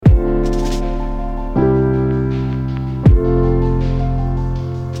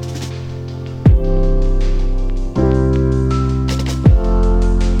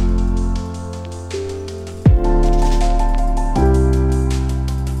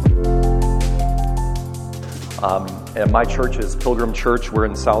And my church is Pilgrim Church. We're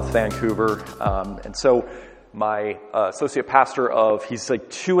in South Vancouver. And so my associate pastor he's like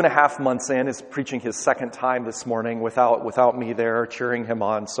 2.5 months in, is preaching his second time this morning without me there cheering him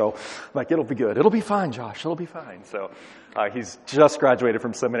on. So I'm like, it'll be good. It'll be fine, Josh. It'll be fine. So he's just graduated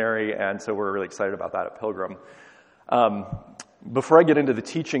from seminary, and so we're really excited about that at Pilgrim. Before I get into the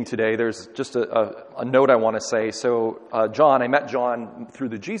teaching today, there's just a note I want to say. So, John, I met John through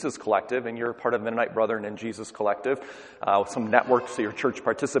the Jesus Collective, and you're part of Mennonite Brethren and Jesus Collective, some networks that your church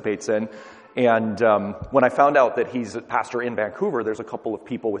participates in. And when I found out that he's a pastor in Vancouver, there's a couple of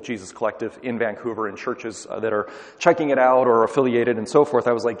people with Jesus Collective in Vancouver and churches that are checking it out or affiliated and so forth.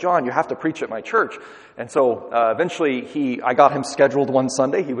 I was like, John, you have to preach at my church. And so eventually I got him scheduled one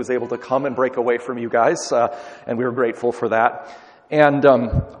Sunday. He was able to come and break away from you guys, and we were grateful for that. And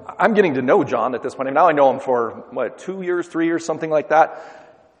I'm getting to know John at this point. And now I know him for, 2 years, 3 years, something like that.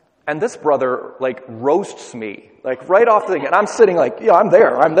 And this brother, roasts me, right off the thing. And I'm sitting I'm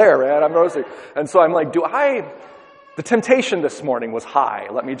there, man, I'm roasting. And so I'm like, the temptation this morning was high,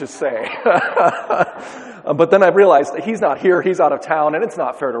 let me just say. But then I realized that he's not here, he's out of town, and it's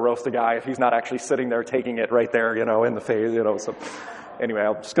not fair to roast a guy if he's not actually sitting there taking it right there, in the face, So anyway,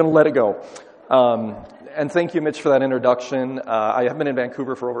 I'm just going to let it go. And thank you, Mitch, for that introduction. I have been in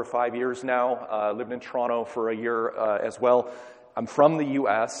Vancouver for over 5 years now, lived in Toronto for a year as well. I'm from the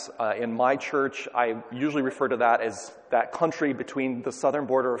U.S. In my church, I usually refer to that as that country between the southern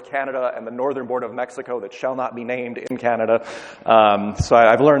border of Canada and the northern border of Mexico that shall not be named in Canada. So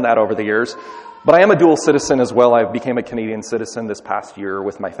I've learned that over the years. But I am a dual citizen as well. I became a Canadian citizen this past year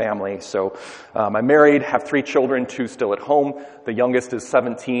with my family. So I'm married, have 3 children, 2 still at home. The youngest is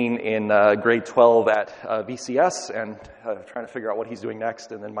 17 in grade 12 at VCS and trying to figure out what he's doing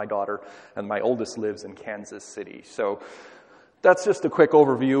next. And then my daughter and my oldest lives in Kansas City. So that's just a quick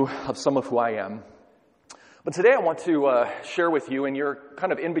overview of some of who I am. But today I want to share with you, in your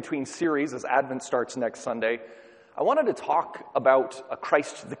kind of in-between series as Advent starts next Sunday, I wanted to talk about a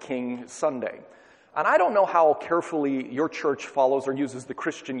Christ the King Sunday. And I don't know how carefully your church follows or uses the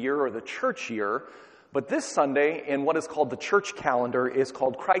Christian year or the church year, but this Sunday in what is called the church calendar is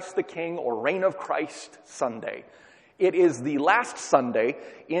called Christ the King or Reign of Christ Sunday. It is the last Sunday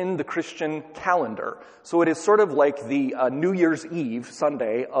in the Christian calendar. So it is sort of like the New Year's Eve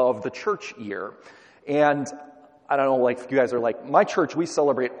Sunday of the church year. And I don't know, if you guys are like, my church, we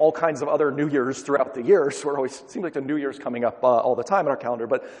celebrate all kinds of other New Year's throughout the year. So it seems like the New Year's coming up all the time in our calendar.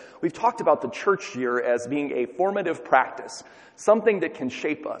 But we've talked about the church year as being a formative practice, something that can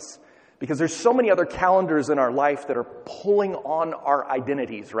shape us. Because there's so many other calendars in our life that are pulling on our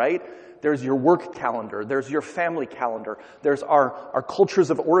identities, right? There's your work calendar. There's your family calendar. There's our cultures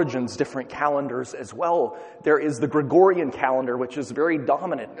of origins, different calendars as well. There is the Gregorian calendar, which is very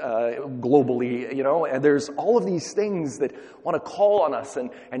dominant globally, and there's all of these things that want to call on us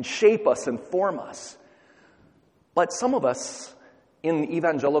and shape us and form us. But some of us in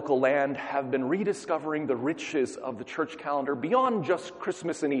evangelical land have been rediscovering the riches of the church calendar beyond just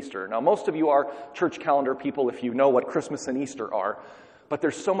Christmas and Easter. Now, most of you are church calendar people if you know what Christmas and Easter are. But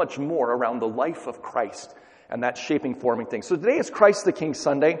there's so much more around the life of Christ and that shaping, forming thing. So today is Christ the King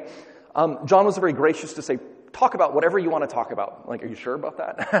Sunday. John was very gracious to say, talk about whatever you want to talk about. Are you sure about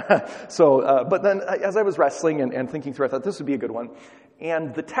that? But then as I was wrestling and thinking through, I thought this would be a good one.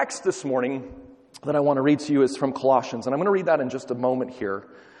 And the text this morning that I want to read to you is from Colossians. And I'm going to read that in just a moment here.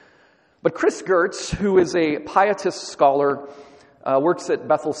 But Chris Gertz, who is a pietist scholar, works at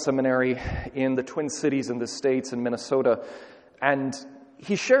Bethel Seminary in the Twin Cities in the States in Minnesota. And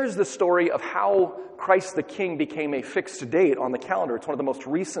he shares the story of how Christ the King became a fixed date on the calendar. It's one of the most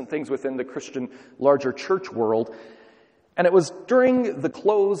recent things within the Christian larger church world. And it was during the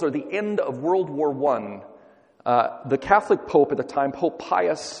close or the end of World War I, the Catholic Pope at the time, Pope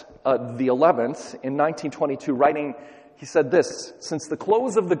Pius XI, in 1922, writing, he said this: since the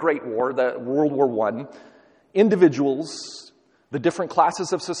close of the Great War, the World War I, individuals, the different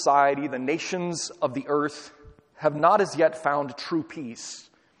classes of society, the nations of the earth, have not as yet found true peace.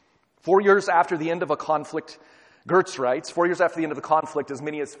 4 years after the end of a conflict, Gertz writes, 4 years after the end of the conflict, as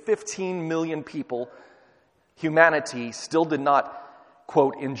many as 15 million people, humanity still did not,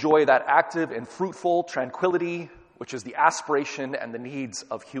 quote, enjoy that active and fruitful tranquility, which is the aspiration and the needs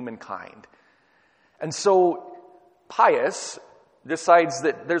of humankind. And so Pius decides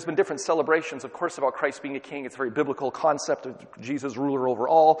that there's been different celebrations, of course, about Christ being a king. It's a very biblical concept of Jesus ruler over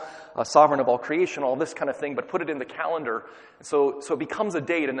all, sovereign of all creation, all this kind of thing, but put it in the calendar. So it becomes a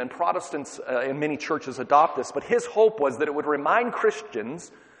date, and then Protestants in many churches adopt this. But his hope was that it would remind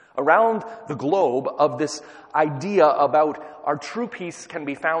Christians around the globe of this idea about our true peace can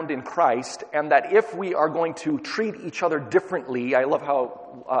be found in Christ, and that if we are going to treat each other differently, I love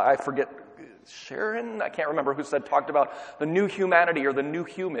how, I forget, Sharon, I can't remember who talked about the new humanity or the new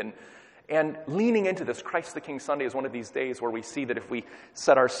human. And leaning into this, Christ the King Sunday is one of these days where we see that if we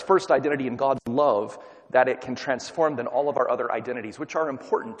set our first identity in God's love, that it can transform then all of our other identities, which are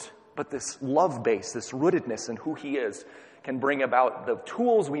important. But this love base, this rootedness in who He is, can bring about the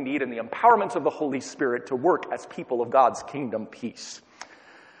tools we need and the empowerment of the Holy Spirit to work as people of God's kingdom peace.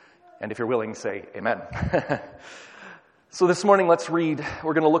 And if you're willing, say amen. So this morning, let's read.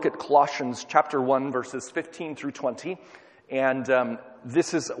 We're going to look at Colossians chapter 1, verses 15 through 20. And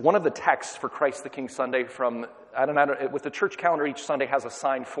this is one of the texts for Christ the King Sunday from, with the church calendar, each Sunday has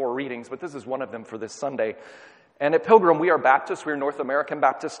assigned 4 readings, but this is one of them for this Sunday. And at Pilgrim, we are Baptist. We're North American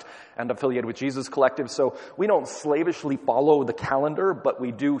Baptist and affiliated with Jesus Collective. So we don't slavishly follow the calendar, but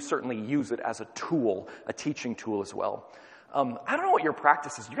we do certainly use it as a tool, a teaching tool as well. I don't know what your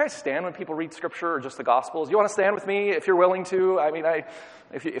practice is. Do you guys stand when people read Scripture or just the Gospels? You want to stand with me if you're willing to? I mean,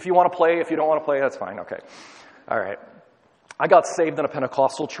 if you want to play, if you don't want to play, that's fine. Okay. All right. I got saved in a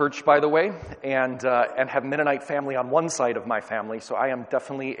Pentecostal church, by the way, and have Mennonite family on one side of my family, so I am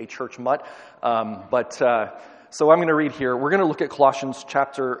definitely a church mutt. So I'm going to read here. We're going to look at Colossians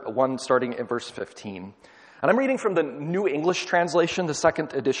chapter 1, starting at verse 15. And I'm reading from the New English Translation, the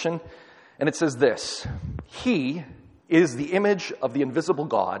second edition, and it says this: He is the image of the invisible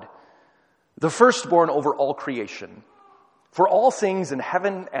God, the firstborn over all creation. For all things in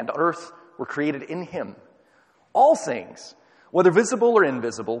heaven and earth were created in Him. All things, whether visible or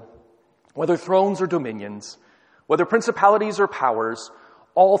invisible, whether thrones or dominions, whether principalities or powers,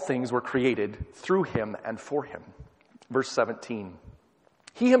 all things were created through Him and for Him. Verse 17.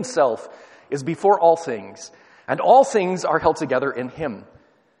 He Himself is before all things, and all things are held together in Him.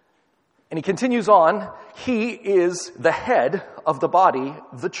 And he continues on, He is the head of the body,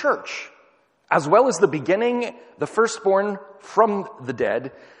 the church, as well as the beginning, the firstborn from the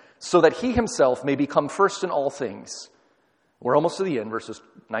dead, so that He Himself may become first in all things. We're almost to the end, verses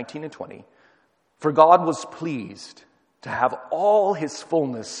 19 and 20. For God was pleased to have all His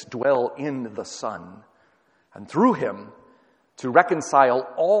fullness dwell in the Son, and through Him to reconcile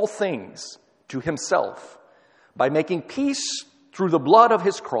all things to Himself, by making peace through the blood of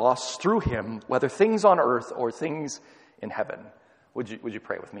His cross, through Him, whether things on earth or things in heaven. Would you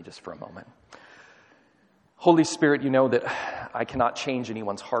pray with me just for a moment? Holy Spirit, you know that I cannot change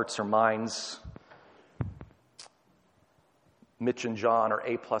anyone's hearts or minds. Mitch and John are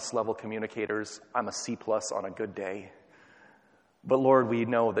A+ level communicators. I'm a C+ on a good day. But Lord, we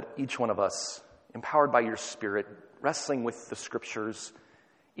know that each one of us, empowered by your Spirit, wrestling with the Scriptures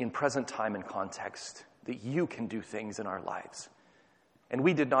in present time and context, that you can do things in our lives. And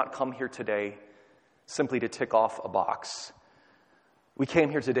we did not come here today simply to tick off a box. We came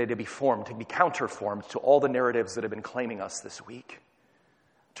here today to be formed, to be counterformed to all the narratives that have been claiming us this week.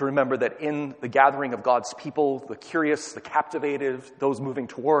 To remember that in the gathering of God's people, the curious, the captivated, those moving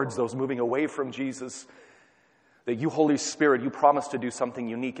towards, those moving away from Jesus, that you, Holy Spirit, you promise to do something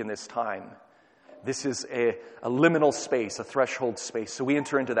unique in this time. This is a liminal space, a threshold space. So we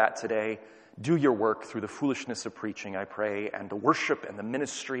enter into that today. Do your work through the foolishness of preaching, I pray, and the worship and the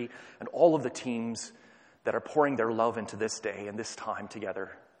ministry and all of the teams that are pouring their love into this day and this time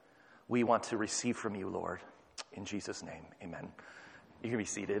together. We want to receive from you, Lord. In Jesus' name, amen. You can be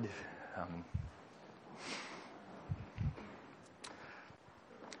seated.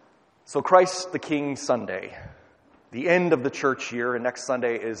 So Christ the King Sunday, the end of the church year, and next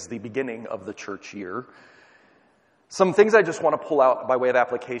Sunday is the beginning of the church year. Some things I just want to pull out by way of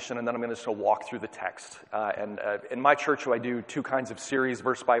application, and then I'm going to just walk through the text. In my church, I do 2 kinds of series,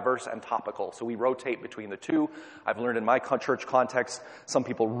 verse by verse and topical. So we rotate between the 2. I've learned in my church context, some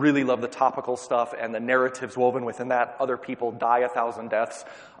people really love the topical stuff and the narratives woven within that. Other people die 1,000 deaths.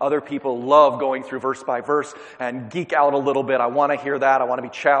 Other people love going through verse by verse and geek out a little bit. I want to hear that. I want to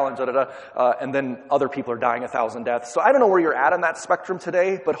be challenged. And then other people are dying 1,000 deaths. So I don't know where you're at on that spectrum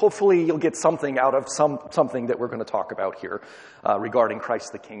today, but hopefully you'll get something out of something that we're going to talk about here regarding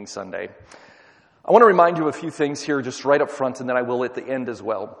Christ the King Sunday. I want to remind you of a few things here just right up front, and then I will at the end as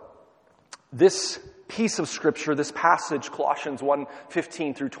well. This piece of Scripture, this passage, Colossians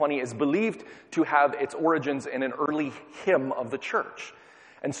 1:15 through 20, is believed to have its origins in an early hymn of the church.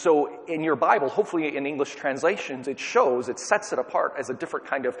 And so in your Bible, hopefully in English translations, it sets it apart as a different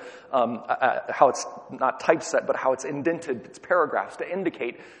kind of, how it's not typeset, but how it's indented, its paragraphs to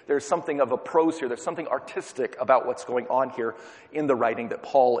indicate there's something of a prose here, there's something artistic about what's going on here in the writing that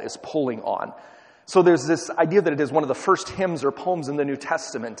Paul is pulling on. So there's this idea that it is one of the first hymns or poems in the New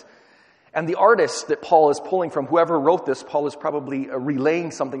Testament. And the artist that Paul is pulling from, whoever wrote this, Paul is probably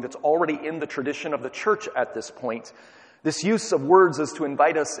relaying something that's already in the tradition of the church at this point. This use of words is to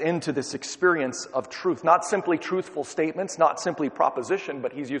invite us into this experience of truth. Not simply truthful statements, not simply proposition,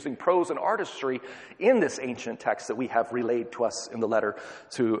 but he's using prose and artistry in this ancient text that we have relayed to us in the letter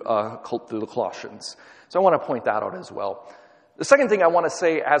to the Colossians. So I want to point that out as well. The second thing I want to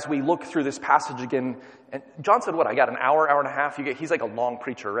say as we look through this passage again, and John said, I got an hour and a half? He's like a long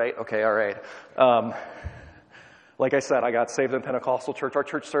preacher, right? Okay, all right. Like I said, I got saved in Pentecostal church. Our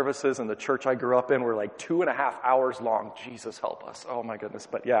church services and the church I grew up in were like 2.5 hours long. Jesus help us. Oh my goodness.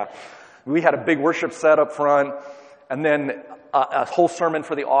 But yeah, we had a big worship set up front. And then a whole sermon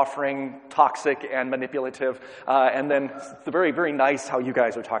for the offering, toxic and manipulative. And then it's very, very nice how you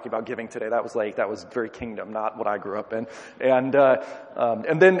guys are talking about giving today. That was very kingdom, not what I grew up in. And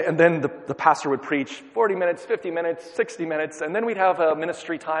then the pastor would preach 40 minutes, 50 minutes, 60 minutes, and then we'd have a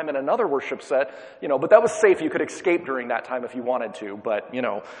ministry time and another worship set, but that was safe. You could escape during that time if you wanted to. But,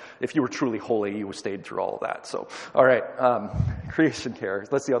 if you were truly holy, you stayed through all of that. So, all right, creation care.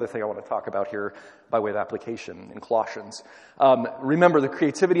 That's the other thing I want to talk about here by way of application in Colossians. Remember the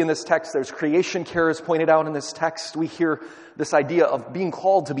creativity in this text. There's creation care is pointed out in this text. We hear this idea of being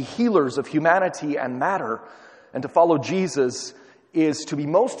called to be healers of humanity and matter, and to follow Jesus is to be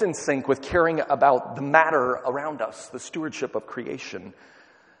most in sync with caring about the matter around us, the stewardship of creation.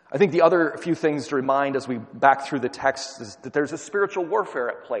 I think the other few things to remind as we back through the text is that there's a spiritual warfare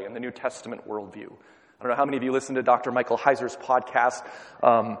at play in the New Testament worldview. I don't know how many of you listen to Dr. Michael Heiser's podcast,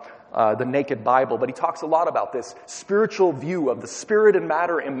 The Naked Bible, but he talks a lot about this spiritual view of the spirit and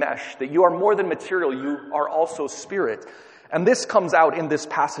matter enmeshed, that you are more than material, you are also spirit. And this comes out in this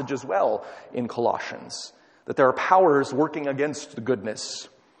passage as well in Colossians, that there are powers working against the goodness.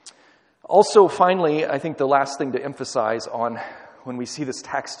 Also, finally, I think the last thing to emphasize on when we see this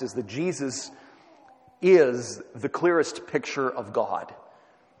text is that Jesus is the clearest picture of God.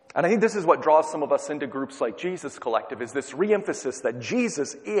 And I think this is what draws some of us into groups like Jesus Collective, is this re-emphasis that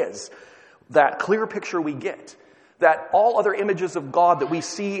Jesus is that clear picture we get. That all other images of God that we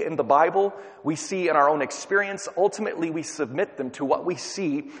see in the Bible, we see in our own experience, ultimately we submit them to what we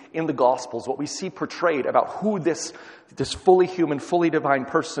see in the Gospels, what we see portrayed about who this fully human, fully divine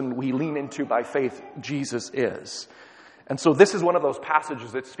person we lean into by faith, Jesus is. And so this is one of those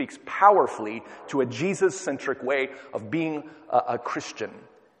passages that speaks powerfully to a Jesus-centric way of being a Christian.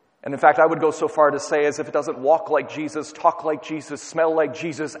 And in fact, I would go so far to say, as if it doesn't walk like Jesus, talk like Jesus, smell like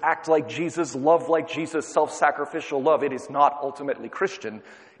Jesus, act like Jesus, love like Jesus, self-sacrificial love, it is not ultimately Christian.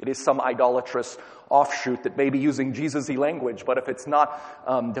 It is some idolatrous offshoot that may be using Jesus-y language, but if it's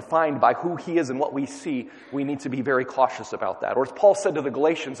not defined by who he is and what we see, we need to be very cautious about that. Or as Paul said to the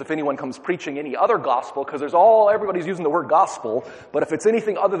Galatians, if anyone comes preaching any other gospel, because everybody's using the word gospel, but if it's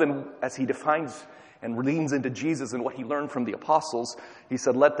anything other than, as he defines and leans into Jesus and what he learned from the apostles, he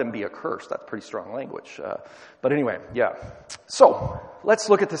said, let them be accursed. That's pretty strong language. But anyway, yeah. So let's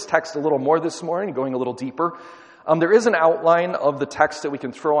look at this text a little more this morning, going a little deeper. There is an outline of the text that we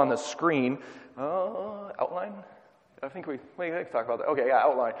can throw on the screen. Outline? I think we can talk about that. Okay, yeah,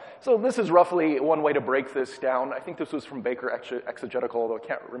 outline. So this is roughly one way to break this down. I think this was from Baker Exegetical, although I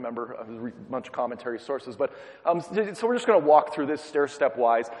can't remember much commentary sources. But so we're just going to walk through this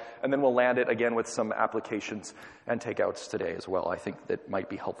stair-step-wise, and then we'll land it again with some applications and takeouts today as well. I think that might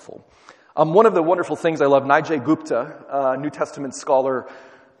be helpful. One of the wonderful things I love, Nijay Gupta, a New Testament scholar,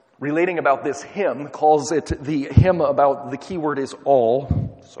 relating about this hymn, calls it the hymn about the key word is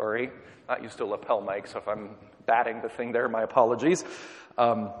all. Sorry, not used to a lapel mic, so if I'm batting the thing there, my apologies.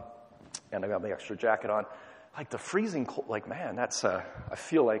 And I got my extra jacket on. Like the freezing cold, like, man, that's, I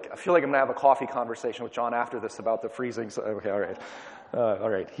feel like I'm going to have a coffee conversation with John after this about the freezing. So, okay, all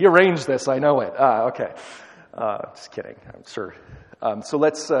right. He arranged this, I know it. Okay. Just kidding, I'm sure. So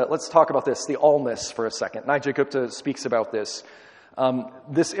let's talk about this, the allness for a second. Nijay Gupta speaks about this.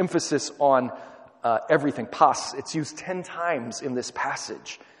 This emphasis on everything, pas, it's used 10 times in this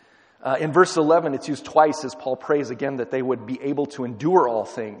passage. In verse 11, it's used twice as Paul prays again that they would be able to endure all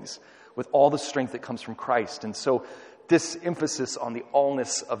things with all the strength that comes from Christ. And so this emphasis on the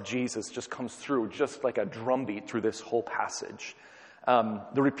allness of Jesus just comes through just like a drumbeat through this whole passage.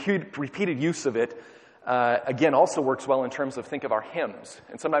 The repeated use of it, again, also works well in terms of, think of our hymns.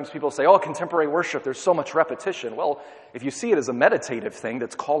 And sometimes people say, contemporary worship, there's so much repetition. Well, if you see it as a meditative thing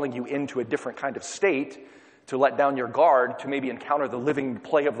that's calling you into a different kind of state, to let down your guard, to maybe encounter the living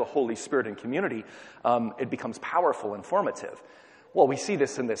play of the Holy Spirit in community, it becomes powerful and formative. Well, we see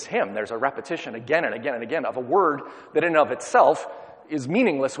this in this hymn. There's a repetition again and again and again of a word that in and of itself is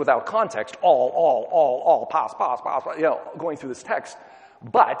meaningless without context. All, pass, going through this text.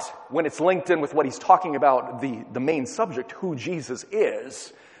 But when it's linked in with what he's talking about, the main subject, who Jesus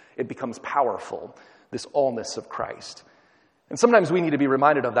is, it becomes powerful, this allness of Christ. And sometimes we need to be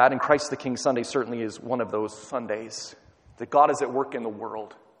reminded of that, and Christ the King Sunday certainly is one of those Sundays, that God is at work in the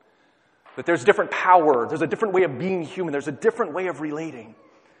world, that there's different power, there's a different way of being human, there's a different way of relating.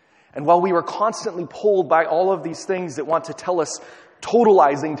 And while we were constantly pulled by all of these things that want to tell us,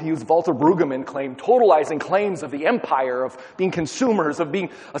 totalizing, to use Walter Brueggemann claim, totalizing claims of the empire, of being consumers, of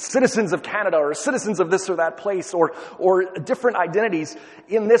being citizens of Canada or citizens of this or that place, or different identities,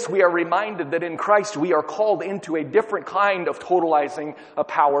 in this we are reminded that in Christ we are called into a different kind of totalizing a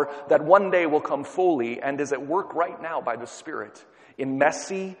power that one day will come fully and is at work right now by the Spirit in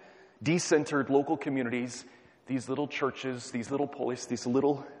messy, decentered local communities, these little churches, these little polis, these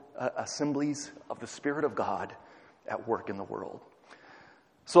little assemblies of the Spirit of God at work in the world.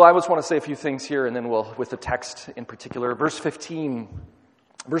 So I just want to say a few things here, and then we'll, with the text in particular. Verse 15,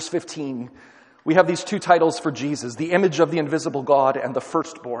 we have these two titles for Jesus, the image of the invisible God and the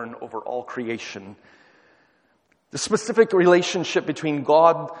firstborn over all creation. The specific relationship between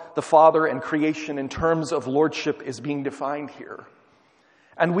God the Father and creation in terms of lordship is being defined here.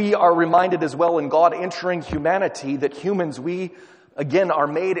 And we are reminded as well in God entering humanity that humans, we again are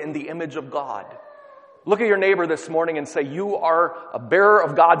made in the image of God. Look at your neighbor this morning and say, you are a bearer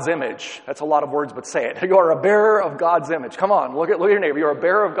of God's image. That's a lot of words, but say it. You are a bearer of God's image. Come on, look at your neighbor. You're a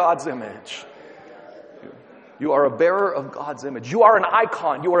bearer of God's image. You are a bearer of God's image. You are an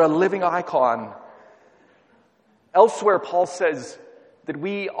icon. You are a living icon. Elsewhere, Paul says that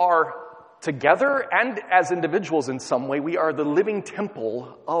we are together and as individuals in some way, we are the living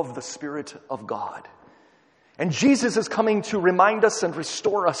temple of the Spirit of God. And Jesus is coming to remind us and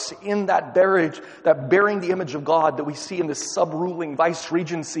restore us in that bearing the image of God that we see in this sub-ruling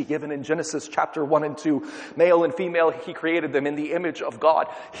vice-regency given in Genesis chapter 1 and 2. Male and female, he created them in the image of God.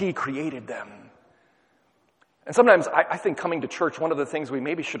 He created them. And sometimes I think coming to church, one of the things we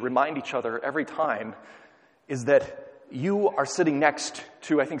maybe should remind each other every time is that you are sitting next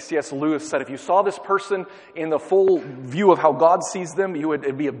to, I think C.S. Lewis said, if you saw this person in the full view of how God sees them,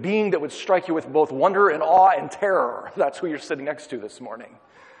 it'd be a being that would strike you with both wonder and awe and terror. That's who you're sitting next to this morning.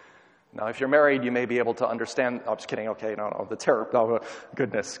 Now, if you're married, you may be able to understand, I'm just kidding, okay, no, the terror, no,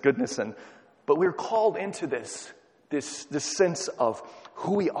 goodness. But we're called into this sense of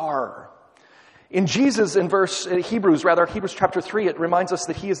who we are. In Jesus, in Hebrews chapter 3, it reminds us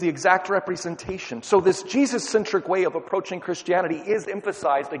that he is the exact representation. So this Jesus-centric way of approaching Christianity is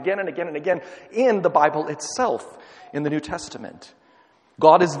emphasized again and again and again in the Bible itself, in the New Testament.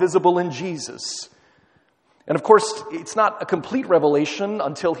 God is visible in Jesus. And of course, it's not a complete revelation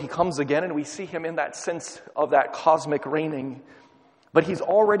until he comes again and we see him in that sense of that cosmic reigning. But he's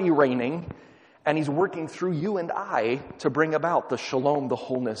already reigning, and he's working through you and I to bring about the shalom, the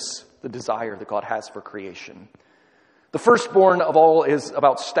wholeness, the desire that God has for creation. The firstborn of all is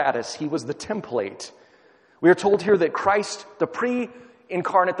about status. He was the template. We are told here that Christ, the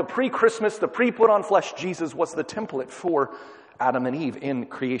pre-incarnate, the pre-Christmas, the pre-put-on flesh Jesus was the template for Adam and Eve in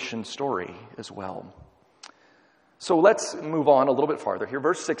creation story as well. So let's move on a little bit farther here.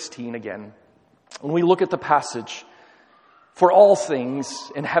 Verse 16 again. When we look at the passage, for all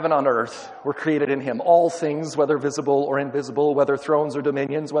things in heaven and on earth were created in him. All things, whether visible or invisible, whether thrones or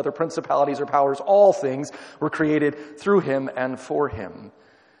dominions, whether principalities or powers, all things were created through him and for him.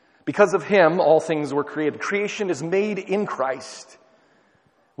 Because of him, all things were created. Creation is made in Christ.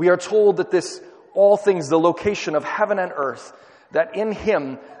 We are told that this, all things, the location of heaven and earth, that in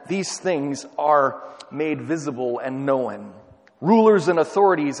him these things are made visible and known. Rulers and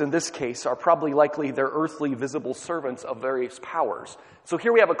authorities in this case are probably likely their earthly visible servants of various powers. So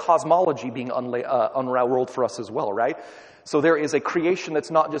here we have a cosmology being unrolled for us as well, right? So there is a creation that's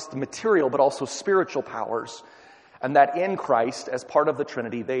not just material but also spiritual powers. And that in Christ, as part of the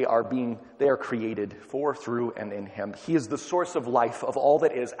Trinity, they are created for, through, and in him. He is the source of life, of all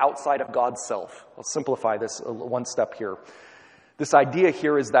that is outside of God's self. I'll simplify this one step here. This idea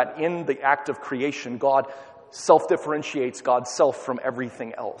here is that in the act of creation, God self-differentiates God's self from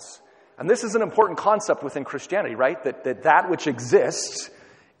everything else. And this is an important concept within Christianity, right? That which exists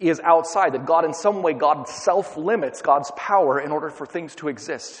is outside, that God in some way, God self-limits God's power in order for things to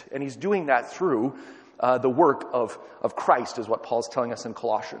exist. And he's doing that through the work of Christ, is what Paul's telling us in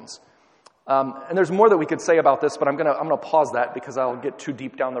Colossians. And there's more that we could say about this, but I'm gonna pause that because I'll get too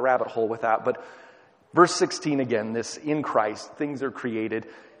deep down the rabbit hole with that. But verse 16 again, this in Christ, things are created.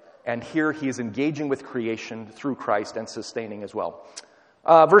 And here he is engaging with creation through Christ and sustaining as well.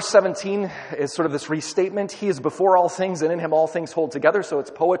 Verse 17 is sort of this restatement. He is before all things, and in him all things hold together. So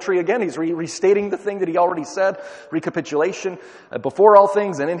it's poetry again. He's restating the thing that he already said. Recapitulation. Before all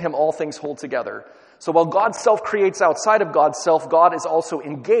things, and in him all things hold together. So while God's self creates outside of God's self, God is also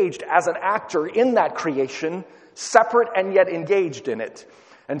engaged as an actor in that creation, separate and yet engaged in it.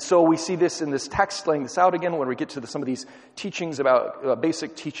 And so we see this in this text, laying this out again when we get to some of these teachings about,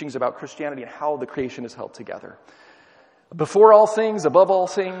 basic teachings about Christianity and how the creation is held together. Before all things, above all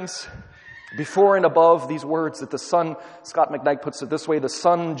things, before and above, these words that the Son, Scott McKnight puts it this way, the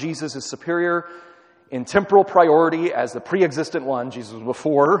Son, Jesus, is superior in temporal priority as the pre-existent one, Jesus was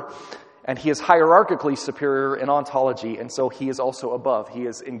before, and he is hierarchically superior in ontology, and so he is also above. He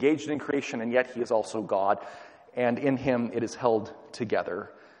is engaged in creation, and yet he is also God, and in him it is held together.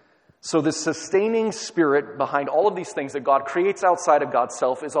 So the sustaining spirit behind all of these things that God creates outside of God's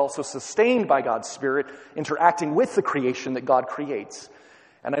self is also sustained by God's Spirit, interacting with the creation that God creates.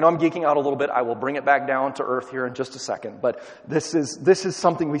 And I know I'm geeking out a little bit. I will bring it back down to earth here in just a second. But this is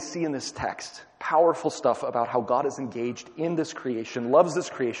something we see in this text. Powerful stuff about how God is engaged in this creation, loves this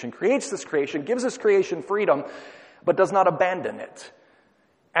creation, creates this creation, gives this creation freedom, but does not abandon it.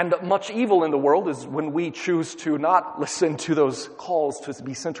 And much evil in the world is when we choose to not listen to those calls to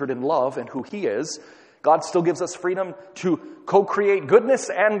be centered in love and who He is. God still gives us freedom to co-create goodness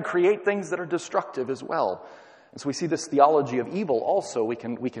and create things that are destructive as well. And so we see this theology of evil also we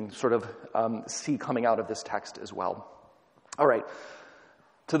can sort of see coming out of this text as well. All right,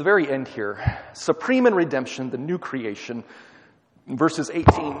 to the very end here, supreme in redemption, the new creation, verses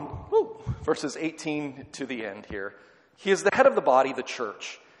 18 to the end here. He is the head of the body, the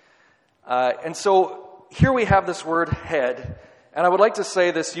church. And so here we have this word head. And I would like to say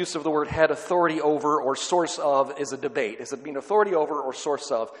this use of the word head, authority over or source of, is a debate. Is it mean authority over or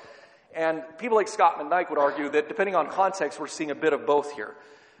source of? And people like Scott McKnight would argue that depending on context, we're seeing a bit of both here.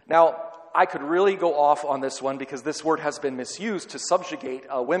 Now, I could really go off on this one because this word has been misused to subjugate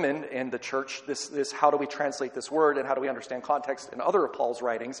women in the church. This how do we translate this word and how do we understand context in other of Paul's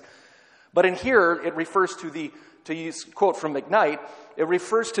writings? But in here, it refers to use quote from McKnight, it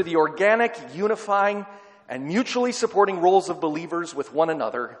refers to the organic, unifying, and mutually supporting roles of believers with one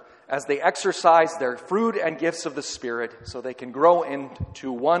another as they exercise their fruit and gifts of the Spirit so they can grow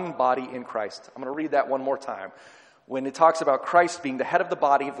into one body in Christ. I'm going to read that one more time. When it talks about Christ being the head of the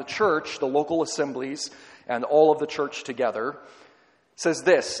body of the church, the local assemblies, and all of the church together, it says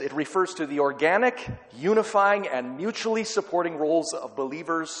this, it refers to the organic, unifying, and mutually supporting roles of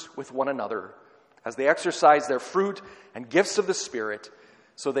believers with one another as they exercise their fruit and gifts of the Spirit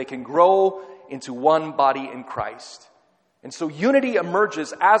so they can grow into one body in Christ. And so unity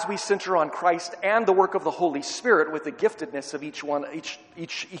emerges as we center on Christ and the work of the Holy Spirit with the giftedness of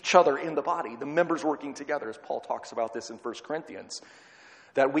each other in the body, the members working together, as Paul talks about this in 1 Corinthians,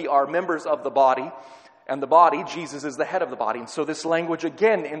 that we are members of the body, and the body, Jesus is the head of the body. And so this language,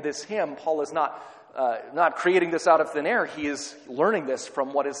 again, in this hymn, Paul is not creating this out of thin air. He is learning this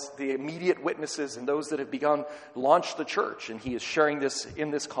from what is the immediate witnesses and those that have launched the church. And he is sharing this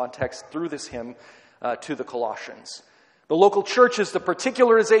in this context through this hymn to the Colossians. The local church is the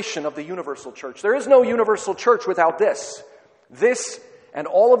particularization of the universal church. There is no universal church without this. This and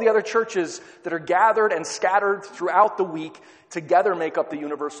all of the other churches that are gathered and scattered throughout the week together make up the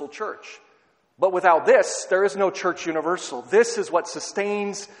universal church. But without this, there is no church universal. This is what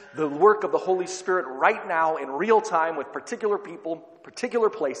sustains the work of the Holy Spirit right now in real time with particular people, particular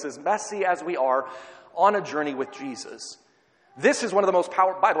places, messy as we are, on a journey with Jesus. This is one of the most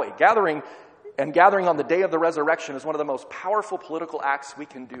powerful, by the way, gathering on the day of the resurrection is one of the most powerful political acts we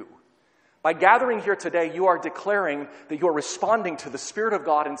can do. By gathering here today, you are declaring that you are responding to the Spirit of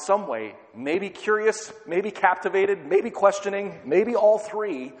God in some way, maybe curious, maybe captivated, maybe questioning, maybe all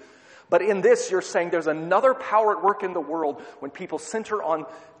three. But in this, you're saying there's another power at work in the world when people center on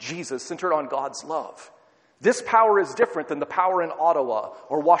Jesus, center on God's love. This power is different than the power in Ottawa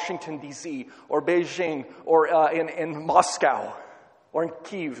or Washington, D.C. or Beijing or in Moscow or in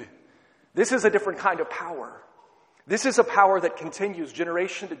Kyiv. This is a different kind of power. This is a power that continues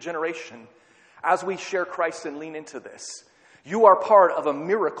generation to generation as we share Christ and lean into this. You are part of a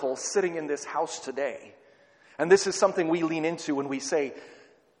miracle sitting in this house today. And this is something we lean into when we say,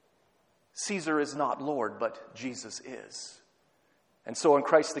 Caesar is not Lord, but Jesus is. And so on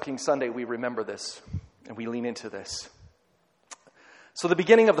Christ the King Sunday, we remember this and we lean into this. So the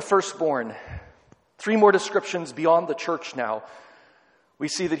beginning of the firstborn, 3 more descriptions beyond the church now. We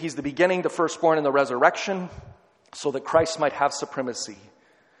see that he's the beginning, the firstborn in the resurrection, so that Christ might have supremacy.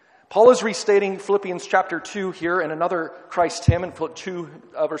 Paul is restating Philippians chapter 2 here in another Christ hymn in 2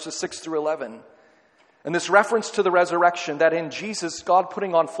 verses 6 through 11. And this reference to the resurrection, that in Jesus, God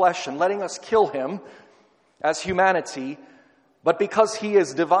putting on flesh and letting us kill him as humanity, but because he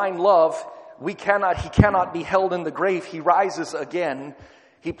is divine love, he cannot be held in the grave. He rises again.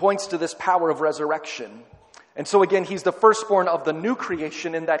 He points to this power of resurrection. And so again, he's the firstborn of the new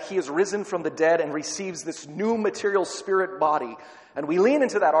creation in that he is risen from the dead and receives this new material spirit body. And we lean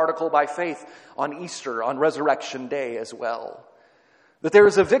into that article by faith on Easter, on Resurrection Day as well. That there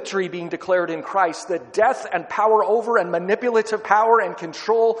is a victory being declared in Christ, that death and power over and manipulative power and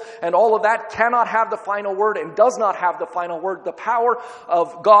control and all of that cannot have the final word and does not have the final word. The power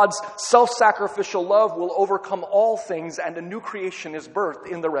of God's self-sacrificial love will overcome all things, and a new creation is birthed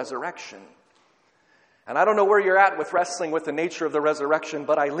in the resurrection. And I don't know where you're at with wrestling with the nature of the resurrection,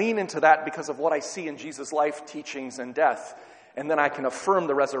 but I lean into that because of what I see in Jesus' life, teachings, and death. And then I can affirm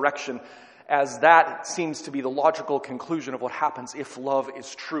the resurrection as that seems to be the logical conclusion of what happens if love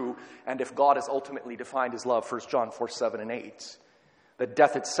is true and if God is ultimately defined as love, 1 John 4, 7, and 8. That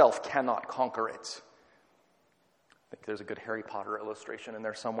death itself cannot conquer it. I think there's a good Harry Potter illustration in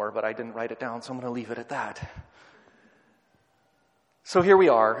there somewhere, but I didn't write it down, so I'm going to leave it at that. So here we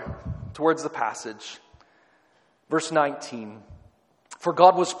are, towards the passage. Verse 19, for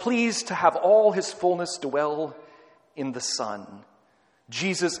God was pleased to have all his fullness dwell in the Son.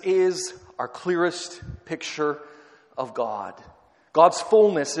 Jesus is our clearest picture of God. God's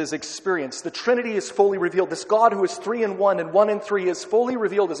fullness is experienced. The Trinity is fully revealed. This God who is 3 in 1 and 1 in 3 is fully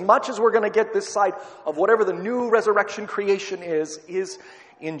revealed. As much as we're going to get this side of whatever the new resurrection creation is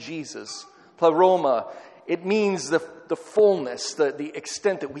in Jesus. Pleroma, it means the fullness, the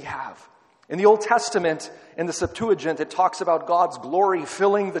extent that we have. In the Old Testament, in the Septuagint, it talks about God's glory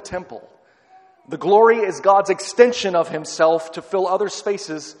filling the temple. The glory is God's extension of himself to fill other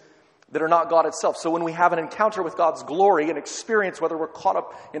spaces that are not God itself. So when we have an encounter with God's glory, an experience, whether we're caught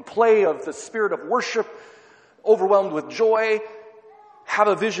up in play of the spirit of worship, overwhelmed with joy, have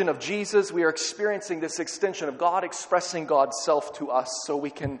a vision of Jesus, we are experiencing this extension of God expressing God's self to us so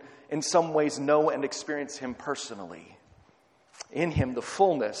we can in some ways know and experience him personally. In him, the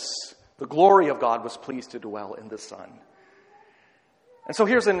fullness, the glory of God was pleased to dwell in the Son. And so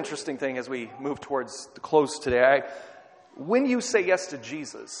here's an interesting thing as we move towards the close today. When you say yes to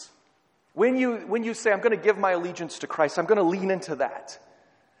Jesus, when you say, I'm going to give my allegiance to Christ, I'm going to lean into that,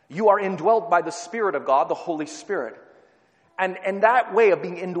 you are indwelt by the Spirit of God, the Holy Spirit. And that way of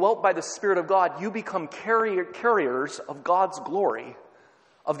being indwelt by the Spirit of God, you become carriers of God's glory,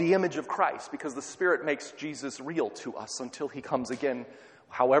 of the image of Christ, because the Spirit makes Jesus real to us until he comes again.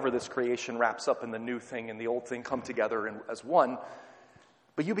 However this creation wraps up and the new thing and the old thing come together as one.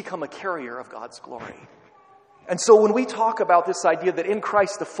 But you become a carrier of God's glory. And so when we talk about this idea that in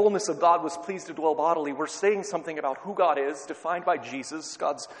Christ the fullness of God was pleased to dwell bodily, we're saying something about who God is, defined by Jesus,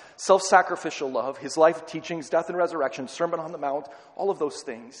 God's self-sacrificial love, his life, teachings, death and resurrection, Sermon on the Mount, all of those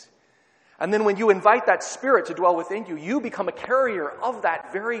things. And then when you invite that Spirit to dwell within you, you become a carrier of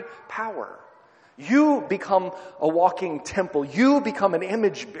that very power. You become a walking temple. You become an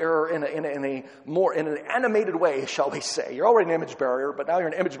image bearer in an animated way, shall we say. You're already an image bearer, but now you're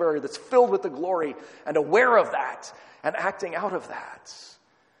an image bearer that's filled with the glory and aware of that and acting out of that.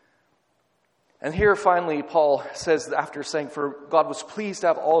 And here finally Paul says, after saying, for God was pleased to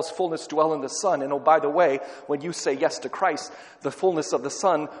have all his fullness dwell in the Son. And oh, by the way, when you say yes to Christ, the fullness of the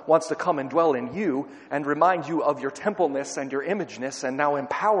Son wants to come and dwell in you and remind you of your templeness and your imageness, and now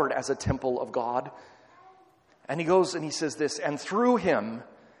empowered as a temple of God. And he goes and he says this, and through him,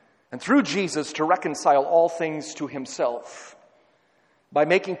 and through Jesus, to reconcile all things to himself, by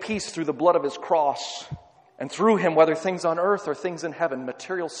making peace through the blood of his cross. And through him, whether things on earth or things in heaven,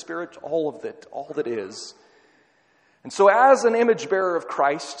 material, spirit, all of it, all that is. And so as an image bearer of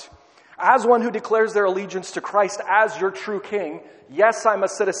Christ, as one who declares their allegiance to Christ as your true king, yes, I'm a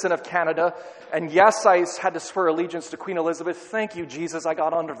citizen of Canada, and yes, I had to swear allegiance to Queen Elizabeth. Thank you, Jesus. I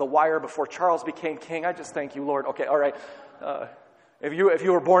got under the wire before Charles became king. I just thank you, Lord. Okay, all right. If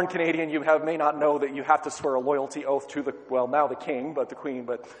you were born Canadian, you may not know that you have to swear a loyalty oath to now the king, but the queen.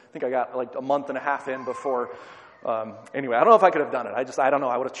 But I think I got like a month and a half in before. Anyway, I don't know if I could have done it. I don't know.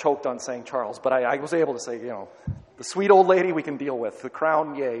 I would have choked on saying Charles, but I was able to say, the sweet old lady we can deal with. The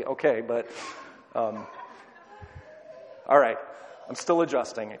crown, yay, okay. But all right, I'm still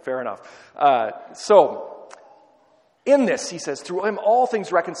adjusting. Fair enough. So In this, he says, through him all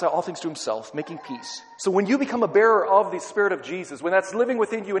things reconcile, all things to himself, making peace. So when you become a bearer of the Spirit of Jesus, when that's living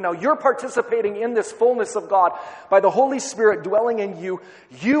within you, and now you're participating in this fullness of God by the Holy Spirit dwelling in you,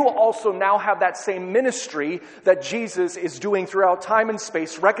 you also now have that same ministry that Jesus is doing throughout time and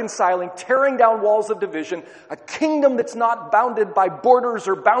space, reconciling, tearing down walls of division, a kingdom that's not bounded by borders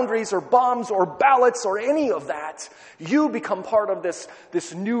or boundaries or bombs or ballots or any of that. You become part of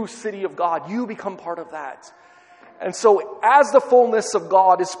this new city of God. You become part of that. And so as the fullness of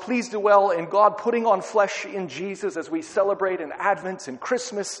God is pleased to dwell in God putting on flesh in Jesus as we celebrate in Advent and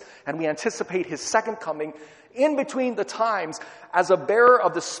Christmas and we anticipate his second coming, in between the times, as a bearer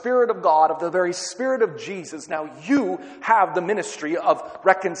of the Spirit of God, of the very Spirit of Jesus, now you have the ministry of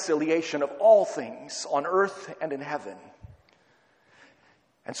reconciliation of all things on earth and in heaven.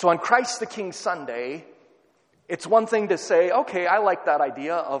 And so on Christ the King Sunday, it's one thing to say, okay, I like that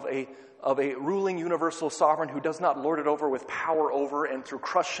idea of a ruling universal sovereign who does not lord it over with power over and through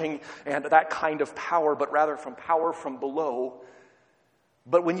crushing and that kind of power, but rather from power from below.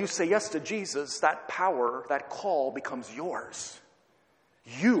 But when you say yes to Jesus, that power, that call becomes yours.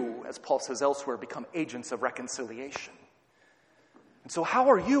 You, as Paul says elsewhere, become agents of reconciliation. And so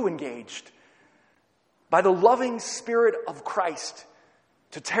how are you engaged? By the loving Spirit of Christ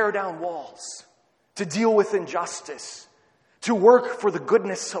to tear down walls, to deal with injustice, to work for the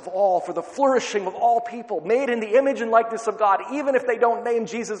goodness of all, for the flourishing of all people, made in the image and likeness of God. Even if they don't name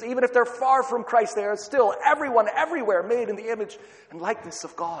Jesus, even if they're far from Christ, they are still everyone, everywhere made in the image and likeness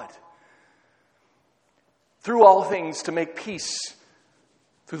of God. Through all things to make peace,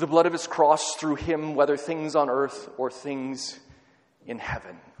 through the blood of his cross, through him, whether things on earth or things in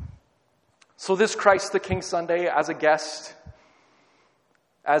heaven. So this Christ the King Sunday, as a guest,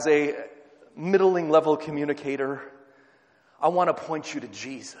 as a middling level communicator, I want to point you to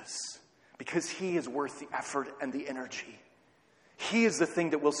Jesus because he is worth the effort and the energy. He is the thing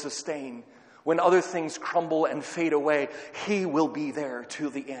that will sustain. When other things crumble and fade away, he will be there to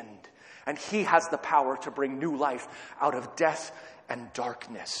the end. And he has the power to bring new life out of death and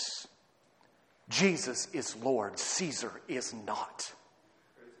darkness. Jesus is Lord. Caesar is not.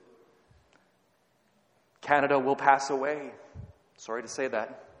 Canada will pass away. Sorry to say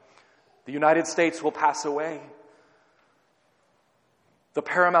that. The United States will pass away. The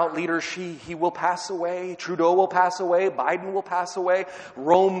paramount leader, he will pass away. Trudeau will pass away. Biden will pass away.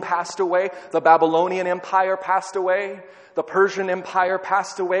 Rome passed away. The Babylonian Empire passed away. The Persian Empire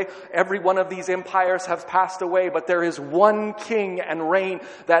passed away. Every one of these empires have passed away, but there is one king and reign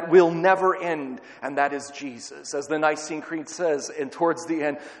that will never end, and that is Jesus. As the Nicene Creed says, and towards the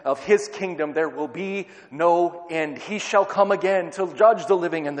end of his kingdom, there will be no end. He shall come again to judge the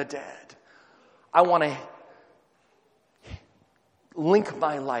living and the dead. I want to link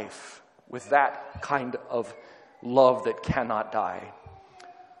my life with that kind of love that cannot die.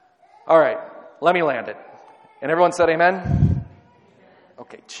 All right, let me land it. And everyone said amen?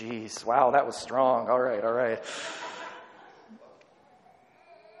 Okay, geez, wow, that was strong. All right.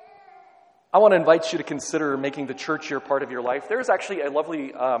 I want to invite you to consider making the church year part of your life. There's actually a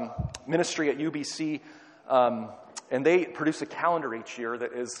lovely ministry at UBC, and they produce a calendar each year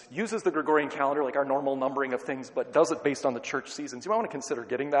that uses the Gregorian calendar, like our normal numbering of things, but does it based on the church seasons. You might want to consider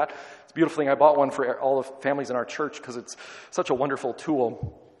getting that. It's a beautiful thing. I bought one for all the families in our church because it's such a wonderful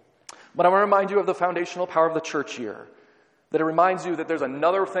tool. But I want to remind you of the foundational power of the church year, that it reminds you that there's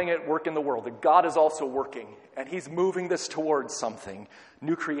another thing at work in the world, that God is also working, and he's moving this towards something,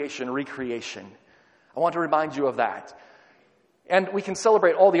 new creation, recreation. I want to remind you of that. And we can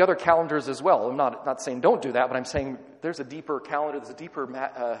celebrate all the other calendars as well. I'm not saying don't do that, but I'm saying there's a deeper calendar, there's a deeper,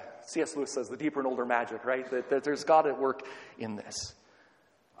 C.S. Lewis says, the deeper and older magic, right? That there's God at work in this.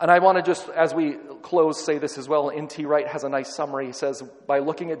 And I want to just, as we close, say this as well. N.T. Wright has a nice summary. He says, by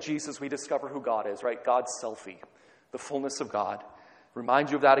looking at Jesus, we discover who God is, right? God's selfie, the fullness of God. Remind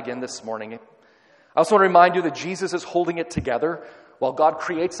you of that again this morning. I also want to remind you that Jesus is holding it together. While God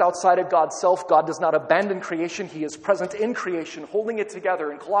creates outside of God's self, God does not abandon creation. He is present in creation, holding it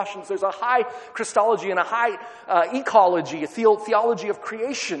together. In Colossians, there's a high Christology and a high ecology, a theology of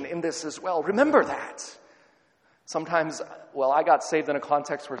creation in this as well. Remember that. Sometimes, I got saved in a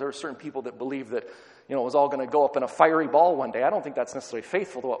context where there were certain people that believed that, it was all going to go up in a fiery ball one day. I don't think that's necessarily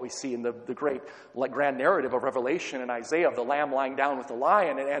faithful to what we see in the great grand narrative of Revelation and Isaiah of the lamb lying down with the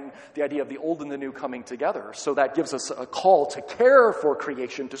lion and the idea of the old and the new coming together. So that gives us a call to care for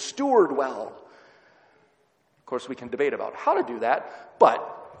creation, to steward well. Of course, we can debate about how to do that,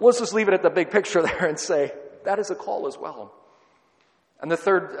 but let's just leave it at the big picture there and say that is a call as well. And the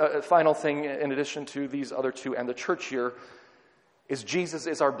third, final thing, in addition to these other two and the church year, is Jesus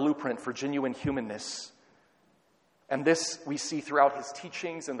is our blueprint for genuine humanness. And this we see throughout his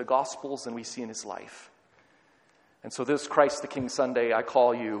teachings in the Gospels, and we see in his life. And so this Christ the King Sunday, I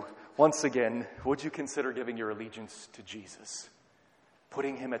call you once again, would you consider giving your allegiance to Jesus?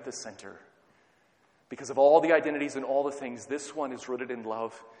 Putting him at the center. Because of all the identities and all the things, this one is rooted in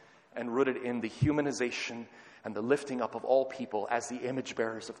love and rooted in the humanization and the lifting up of all people as the image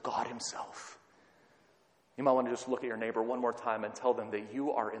bearers of God himself. You might want to just look at your neighbor one more time and tell them that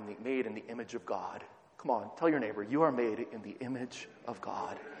you are made in the image of God. Come on, tell your neighbor, you are made in the image of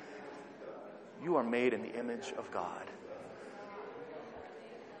God. You are made in the image of God.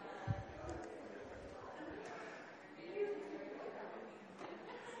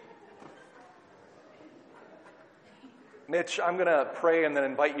 Mitch, I'm going to pray and then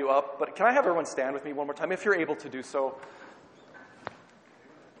invite you up, but can I have everyone stand with me one more time, if you're able to do so?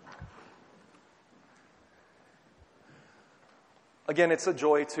 Again, it's a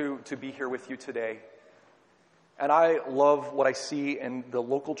joy to be here with you today. And I love what I see in the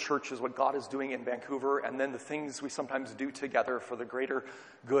local churches, what God is doing in Vancouver, and then the things we sometimes do together for the greater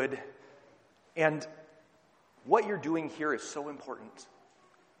good. And what you're doing here is so important.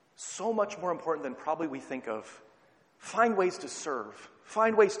 So much more important than probably we think of. Find ways to serve.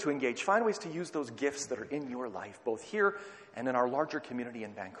 Find ways to engage. Find ways to use those gifts that are in your life, both here and in our larger community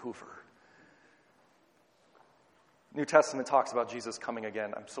in Vancouver. New Testament talks about Jesus coming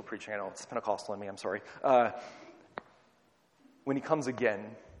again. I'm still preaching. I know it's Pentecostal in me. I'm sorry. When he comes again,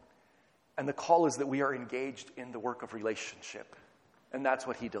 and the call is that we are engaged in the work of relationship, and that's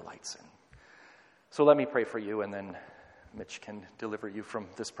what he delights in. So let me pray for you, and then Mitch can deliver you from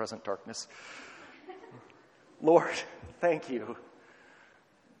this present darkness. Lord, thank you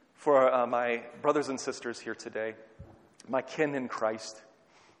for my brothers and sisters here today, my kin in Christ.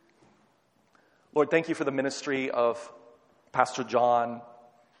 Lord, thank you for the ministry of Pastor John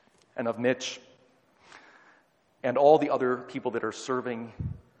and of Mitch and all the other people that are serving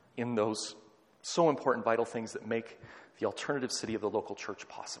in those so important, vital things that make the alternative city of the local church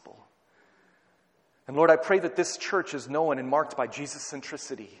possible. And Lord, I pray that this church is known and marked by Jesus'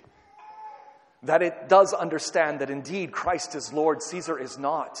 centricity, that it does understand that indeed Christ is Lord, Caesar is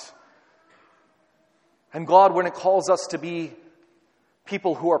not. And God, when it calls us to be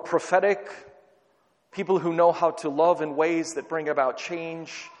people who are prophetic, people who know how to love in ways that bring about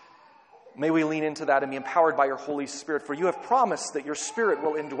change, may we lean into that and be empowered by your Holy Spirit. For you have promised that your Spirit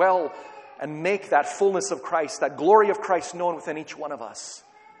will indwell and make that fullness of Christ, that glory of Christ known within each one of us.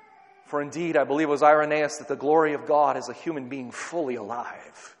 For indeed, I believe it was Irenaeus that the glory of God is a human being fully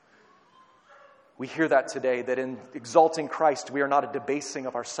alive. We hear that today, that in exalting Christ, we are not a debasing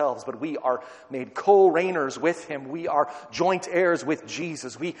of ourselves, but we are made co-reigners with him. We are joint heirs with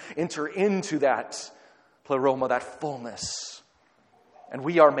Jesus. We enter into that pleroma, that fullness, and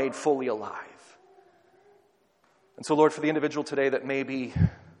we are made fully alive. And so, Lord, for the individual today that may be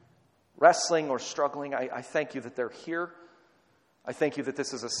wrestling or struggling, I thank you that they're here. I thank you that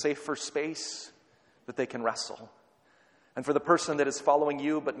this is a safer space that they can wrestle. And for the person that is following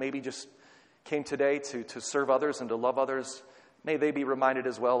you, but maybe just came today to serve others and to love others, may they be reminded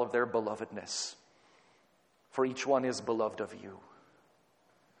as well of their belovedness. For each one is beloved of you.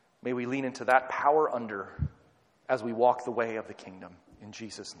 May we lean into that power under as we walk the way of the kingdom. In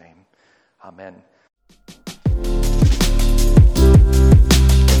Jesus' name, amen.